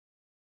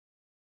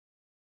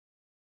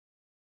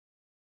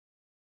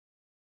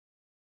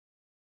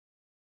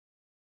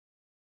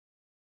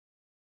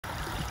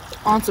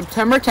On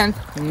September 10th,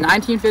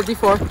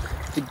 1954,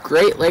 the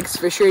Great Lakes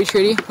Fisheries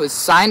Treaty was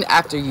signed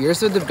after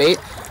years of debate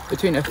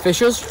between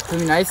officials from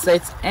the United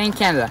States and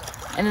Canada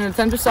in an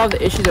attempt to solve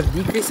the issues of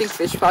decreasing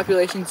fish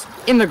populations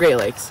in the Great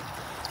Lakes.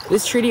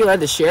 This treaty led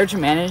to shared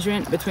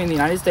management between the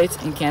United States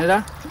and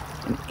Canada,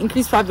 an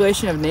increased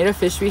population of native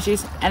fish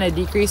species, and a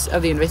decrease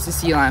of the invasive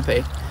sea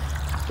lamprey.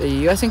 The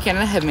U.S. and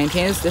Canada have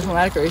maintained its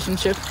diplomatic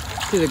relationship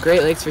through the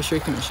Great Lakes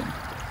Fisheries Commission.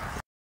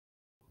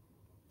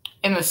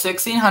 In the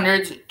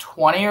 1600s,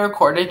 20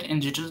 recorded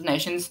indigenous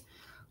nations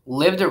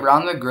lived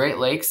around the Great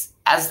Lakes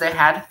as they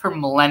had for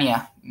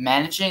millennia,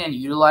 managing and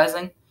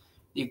utilizing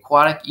the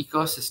aquatic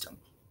ecosystem.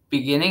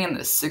 Beginning in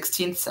the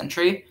 16th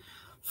century,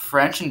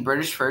 French and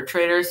British fur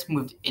traders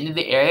moved into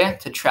the area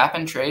to trap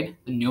and trade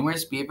the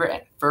numerous beaver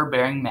and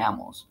fur-bearing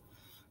mammals.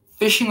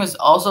 Fishing was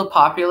also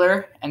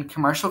popular, and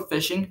commercial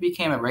fishing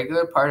became a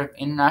regular part of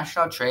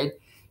international trade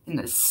in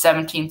the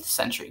 17th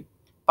century.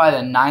 By the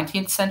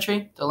 19th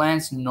century, the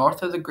lands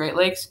north of the Great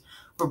Lakes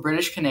were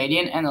British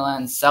Canadian and the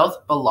lands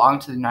south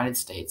belonged to the United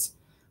States.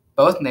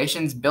 Both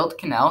nations built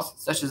canals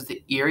such as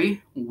the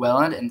Erie,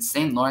 Welland, and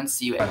St. Lawrence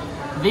Seaway.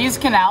 These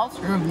canals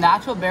removed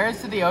natural barriers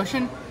to the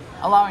ocean,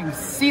 allowing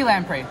sea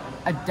lamprey,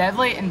 a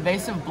deadly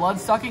invasive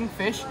blood-sucking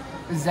fish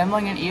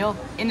resembling an eel,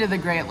 into the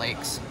Great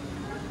Lakes.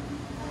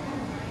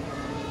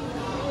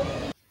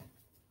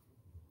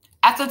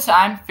 At the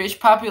time, fish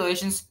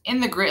populations in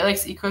the Great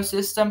Lakes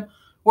ecosystem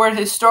were at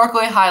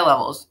historically high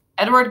levels.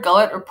 Edward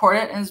Gullett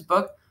reported in his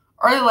book,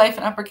 Early Life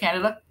in Upper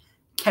Canada,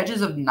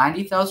 catches of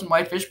 90,000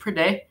 whitefish per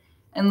day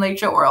and lake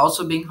trout were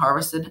also being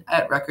harvested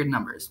at record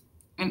numbers.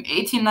 In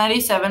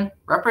 1897,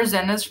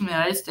 representatives from the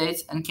United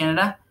States and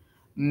Canada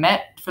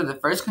met for the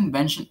first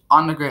convention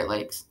on the Great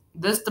Lakes.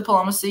 This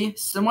diplomacy,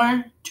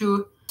 similar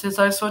to the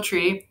successful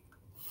treaty,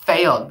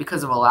 failed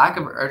because of a lack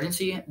of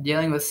urgency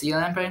dealing with sea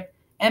lamprey,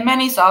 and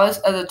many saw this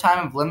as a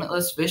time of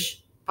limitless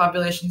fish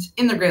populations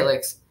in the Great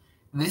Lakes.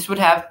 This would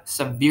have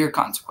severe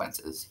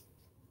consequences.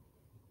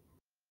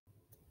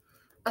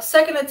 A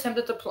second attempt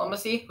at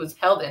diplomacy was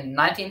held in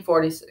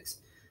 1946,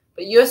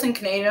 but U.S. and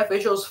Canadian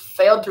officials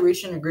failed to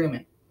reach an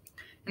agreement.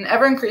 An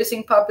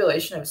ever-increasing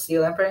population of sea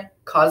lamprey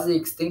caused the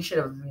extinction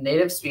of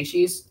native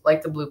species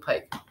like the blue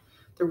pike.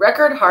 The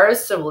record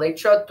harvests of lake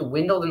trout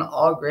dwindled in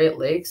all Great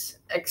Lakes,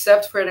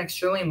 except for an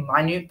extremely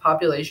minute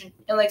population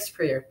in Lake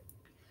Superior.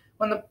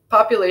 When the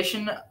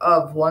population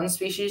of one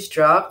species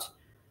dropped,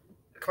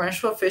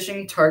 commercial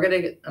fishing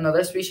targeted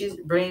another species,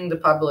 bringing the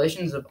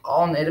populations of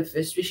all native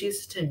fish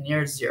species to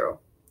near zero.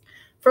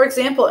 For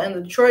example, in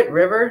the Detroit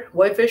River,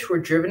 whitefish were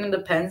driven into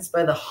pens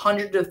by the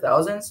hundreds of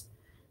thousands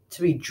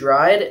to be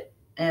dried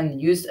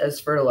and used as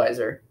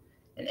fertilizer.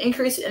 An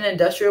increase in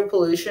industrial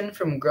pollution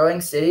from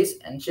growing cities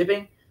and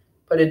shipping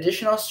put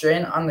additional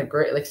strain on the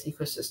Great Lakes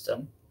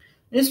ecosystem.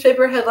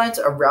 Newspaper headlines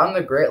around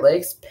the Great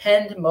Lakes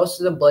pinned most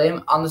of the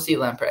blame on the sea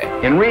lamprey.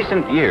 In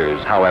recent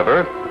years,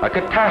 however, a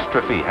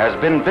catastrophe has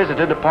been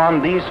visited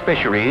upon these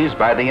fisheries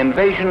by the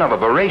invasion of a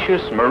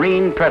voracious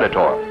marine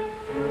predator.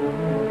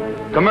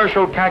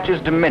 Commercial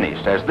catches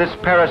diminished as this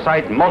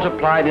parasite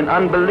multiplied in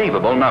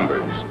unbelievable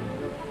numbers.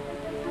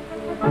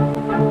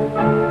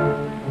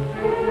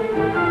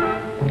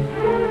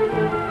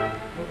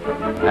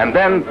 And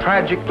then,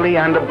 tragically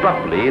and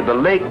abruptly, the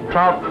lake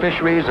trout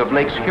fisheries of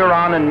Lakes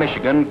Huron and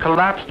Michigan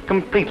collapsed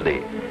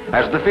completely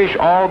as the fish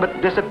all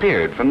but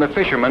disappeared from the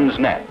fishermen's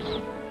nets.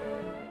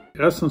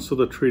 The essence of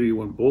the treaty,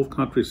 when both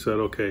countries said,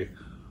 okay,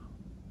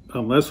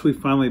 unless we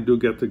finally do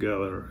get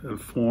together and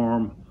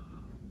form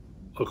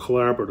a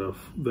collaborative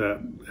that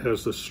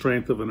has the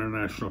strength of an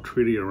international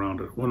treaty around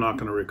it, we're not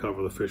going to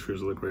recover the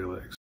fisheries of the Great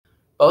Lakes.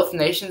 Both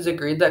nations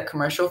agreed that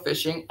commercial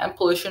fishing and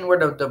pollution were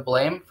to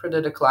blame for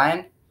the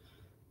decline,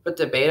 but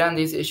debate on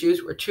these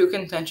issues were too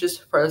contentious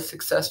for a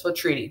successful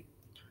treaty.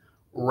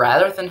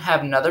 Rather than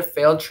have another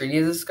failed treaty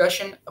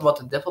discussion about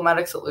the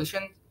diplomatic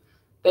solution,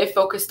 they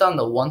focused on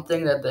the one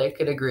thing that they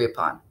could agree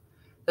upon,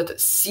 that the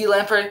sea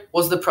lamprey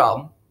was the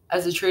problem.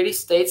 As the treaty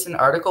states in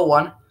Article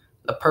 1,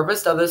 the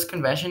purpose of this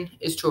convention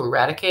is to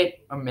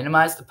eradicate or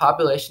minimize the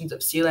populations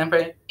of sea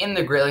lamprey in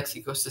the Great Lakes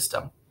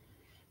ecosystem.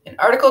 In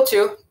Article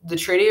 2, the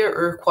treaty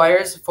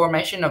requires the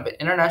formation of an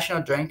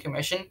International Joint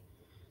Commission,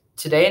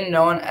 today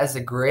known as the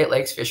Great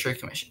Lakes Fisheries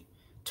Commission,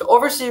 to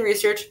oversee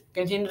research,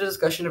 continue the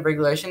discussion of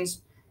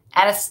regulations,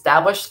 and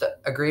establish the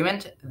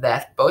agreement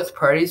that both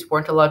parties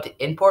weren't allowed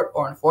to import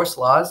or enforce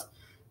laws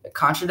that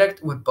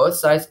contradict what both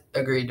sides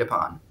agreed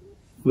upon.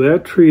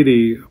 That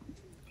treaty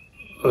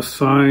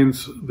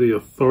assigns the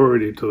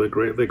authority to the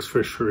Great Lakes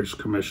Fisheries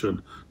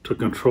Commission to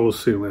control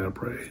sea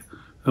lamprey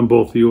in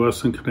both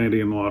U.S. and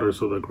Canadian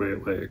waters of the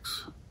Great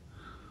Lakes.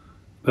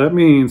 That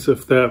means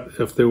if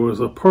there was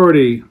a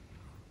party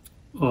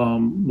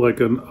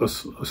like a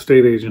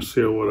state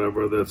agency or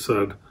whatever that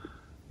said,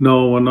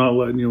 no, we're not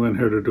letting you in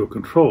here to do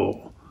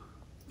control,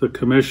 the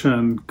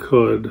commission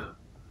could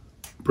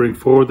bring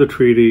forward the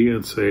treaty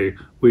and say,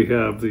 we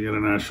have the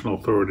international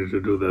authority to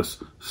do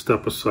this,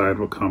 step aside,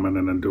 we'll come in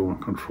and do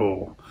and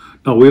control.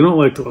 Now, we don't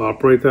like to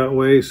operate that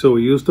way, so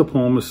we use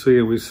diplomacy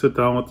and we sit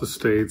down with the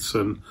states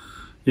and,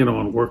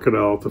 and work it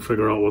out to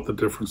figure out what the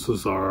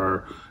differences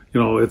are.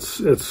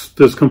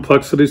 There's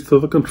complexities to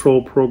the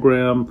control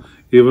program,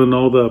 even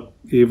though the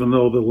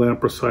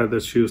lampricide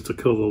that's used to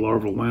kill the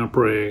larval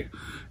lamprey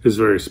is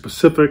very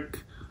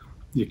specific.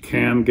 You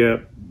can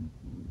get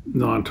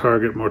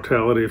non-target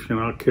mortality if you're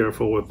not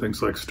careful with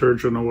things like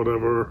sturgeon or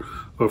whatever,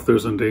 or if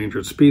there's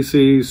endangered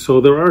species. So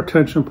there are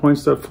tension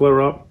points that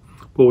flare up,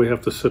 but we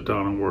have to sit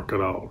down and work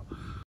it out.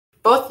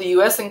 Both the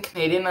U.S. and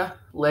Canadian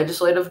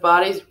legislative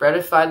bodies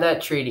ratified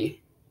that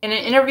treaty. In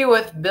an interview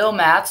with Bill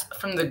Matz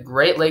from the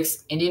Great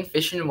Lakes Indian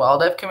Fish and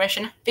Wildlife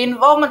Commission, the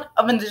involvement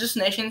of Indigenous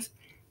nations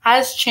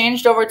has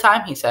changed over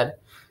time, he said.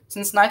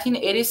 Since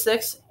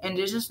 1986,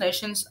 Indigenous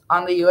nations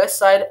on the U.S.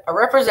 side are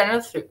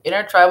represented through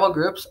intertribal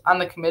groups on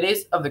the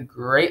committees of the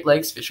Great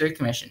Lakes Fisheries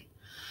Commission.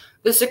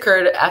 This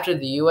occurred after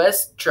the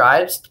U.S.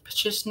 tribes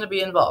petitioned to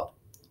be involved.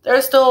 There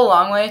is still a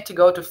long way to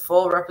go to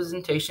full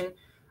representation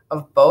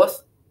of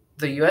both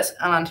the U.S.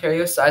 and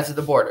Ontario sides of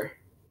the border.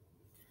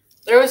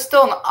 There is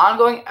still an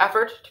ongoing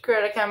effort to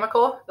create a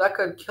chemical that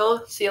could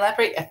kill sea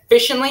lamprey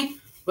efficiently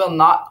while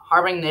not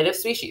harming native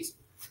species.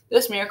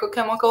 This miracle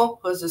chemical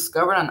was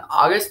discovered on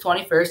August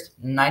 21st,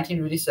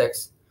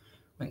 1956,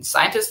 when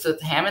scientists at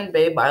the Hammond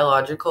Bay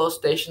Biological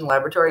Station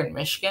Laboratory in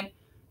Michigan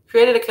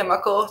created a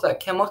chemical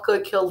that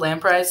chemically killed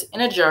lampreys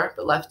in a jar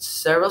but left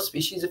several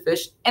species of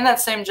fish in that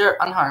same jar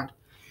unharmed.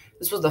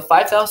 This was the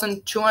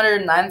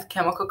 5,209th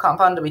chemical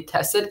compound to be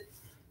tested,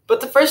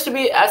 but the first to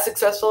be as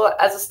successful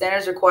as the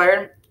standards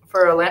required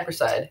for a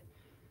lampricide.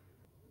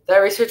 That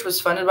research was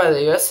funded by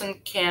the U.S.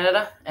 and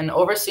Canada and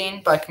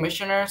overseen by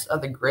commissioners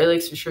of the Great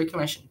Lakes Fisheries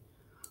Commission.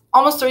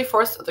 Almost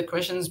 3/4 of the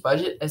Commission's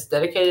budget is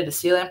dedicated to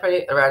sea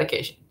lamprey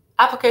eradication.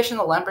 Application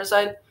of the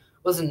lampricide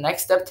was the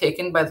next step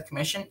taken by the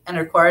Commission and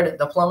required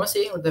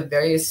diplomacy with the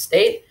various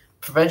state,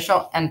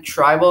 provincial, and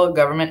tribal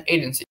government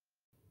agencies.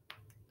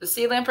 The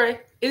sea lamprey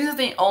isn't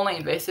the only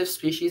invasive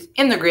species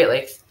in the Great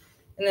Lakes.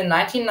 In the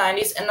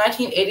 1990s and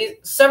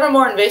 1980s, several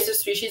more invasive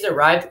species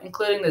arrived,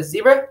 including the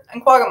zebra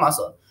and quagga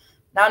mussel,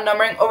 now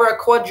numbering over a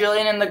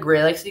quadrillion in the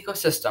Great Lakes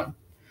ecosystem.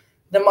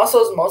 The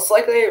mussels most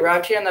likely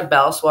arrived here in the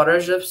ballast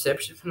waters of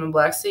ships from the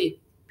Black Sea.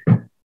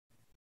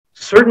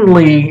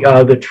 Certainly,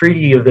 the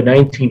treaty of the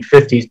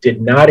 1950s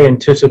did not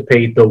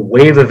anticipate the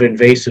wave of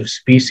invasive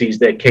species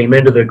that came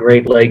into the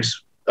Great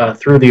Lakes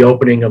through the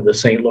opening of the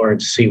St.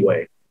 Lawrence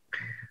Seaway.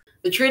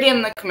 The treaty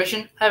and the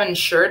Commission have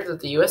ensured that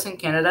the U.S. and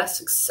Canada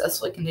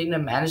successfully continue to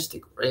manage the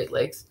Great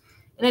Lakes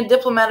in a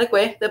diplomatic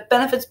way that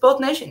benefits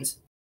both nations.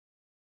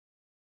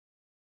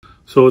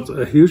 So it's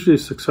a hugely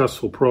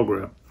successful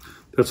program.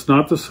 That's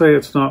not to say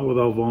it's not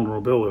without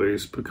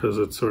vulnerabilities, because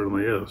it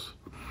certainly is.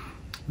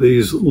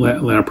 These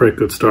lamprey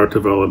could start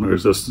developing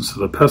resistance to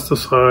the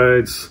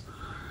pesticides.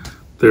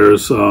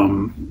 There's a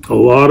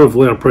lot of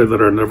lamprey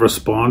that are never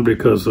spawned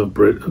because of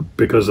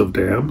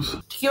dams.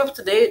 To keep up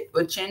to date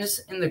with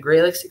changes in the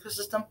Great Lakes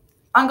ecosystem,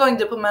 ongoing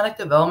diplomatic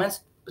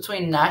developments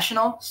between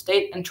national,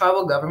 state, and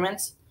tribal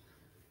governments,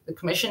 the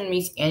Commission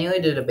meets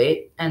annually to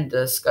debate and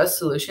discuss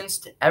solutions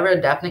to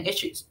ever-adapting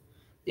issues.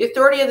 The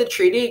authority of the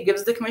treaty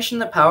gives the Commission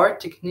the power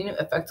to continue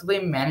effectively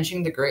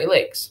managing the Great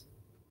Lakes.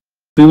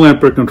 Sea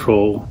lamprey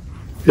control.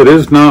 It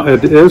is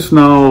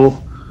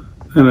now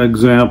an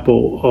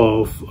example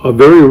of a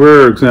very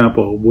rare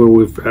example where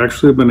we've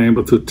actually been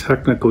able to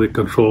technically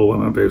control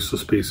an invasive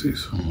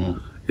species. Mm-hmm.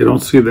 You don't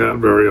see that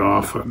very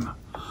often.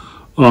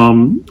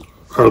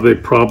 Are they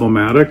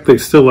problematic? They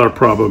still are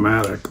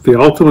problematic. The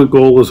ultimate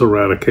goal is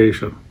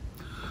eradication.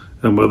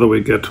 And whether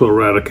we get to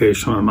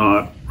eradication or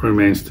not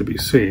remains to be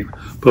seen.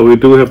 But we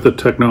do have the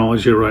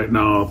technology right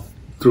now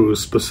through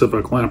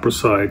specific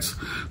lampricides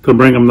to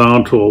bring them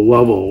down to a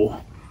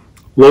level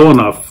low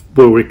enough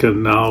where we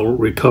can now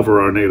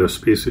recover our native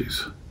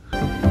species.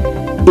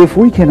 If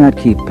we cannot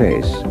keep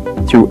pace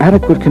through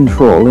adequate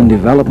control and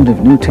development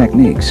of new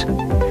techniques,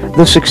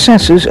 the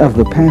successes of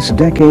the past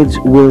decades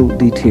will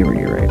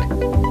deteriorate.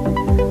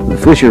 The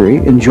fishery,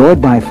 enjoyed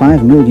by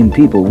 5 million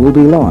people, will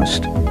be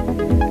lost,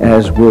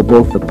 as will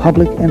both the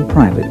public and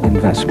private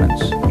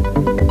investments.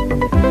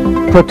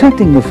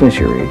 Protecting the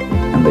fishery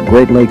and the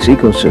Great Lakes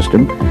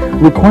ecosystem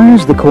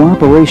requires the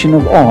cooperation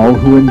of all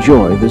who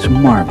enjoy this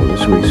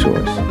marvelous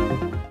resource.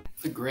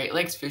 The Great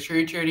Lakes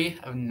Fishery Treaty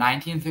of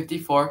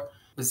 1954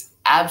 was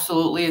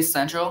absolutely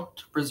essential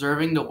to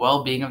preserving the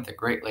well-being of the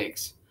Great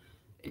Lakes.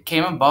 It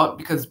came about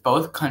because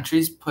both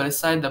countries put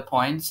aside the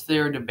points they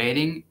were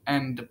debating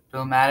and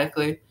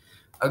diplomatically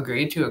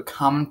agreed to a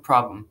common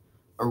problem: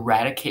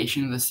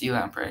 eradication of the sea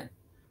lamprey.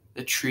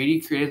 The treaty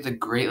created the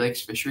Great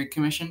Lakes Fisheries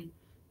Commission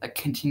that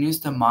continues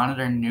to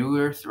monitor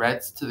newer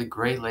threats to the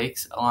Great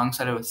Lakes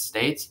alongside with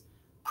states,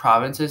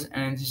 provinces,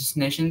 and indigenous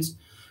nations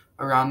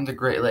around the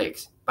Great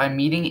Lakes. By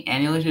meeting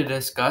annually to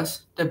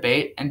discuss,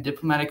 debate, and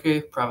diplomatically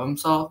problem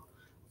solve,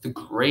 the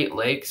Great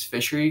Lakes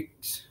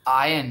fisheries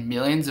I and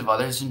millions of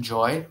others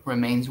enjoy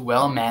remains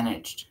well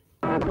managed.